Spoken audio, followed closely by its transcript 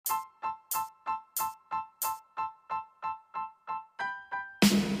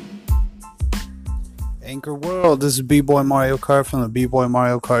Anchor World, this is B-Boy Mario Kart from the B-Boy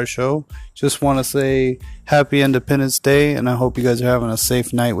Mario Kart Show. Just want to say happy Independence Day, and I hope you guys are having a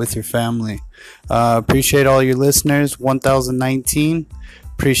safe night with your family. Appreciate all your listeners, 1019.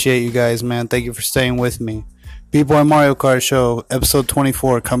 Appreciate you guys, man. Thank you for staying with me. B-Boy Mario Kart Show, episode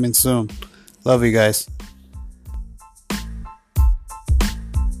 24 coming soon. Love you guys.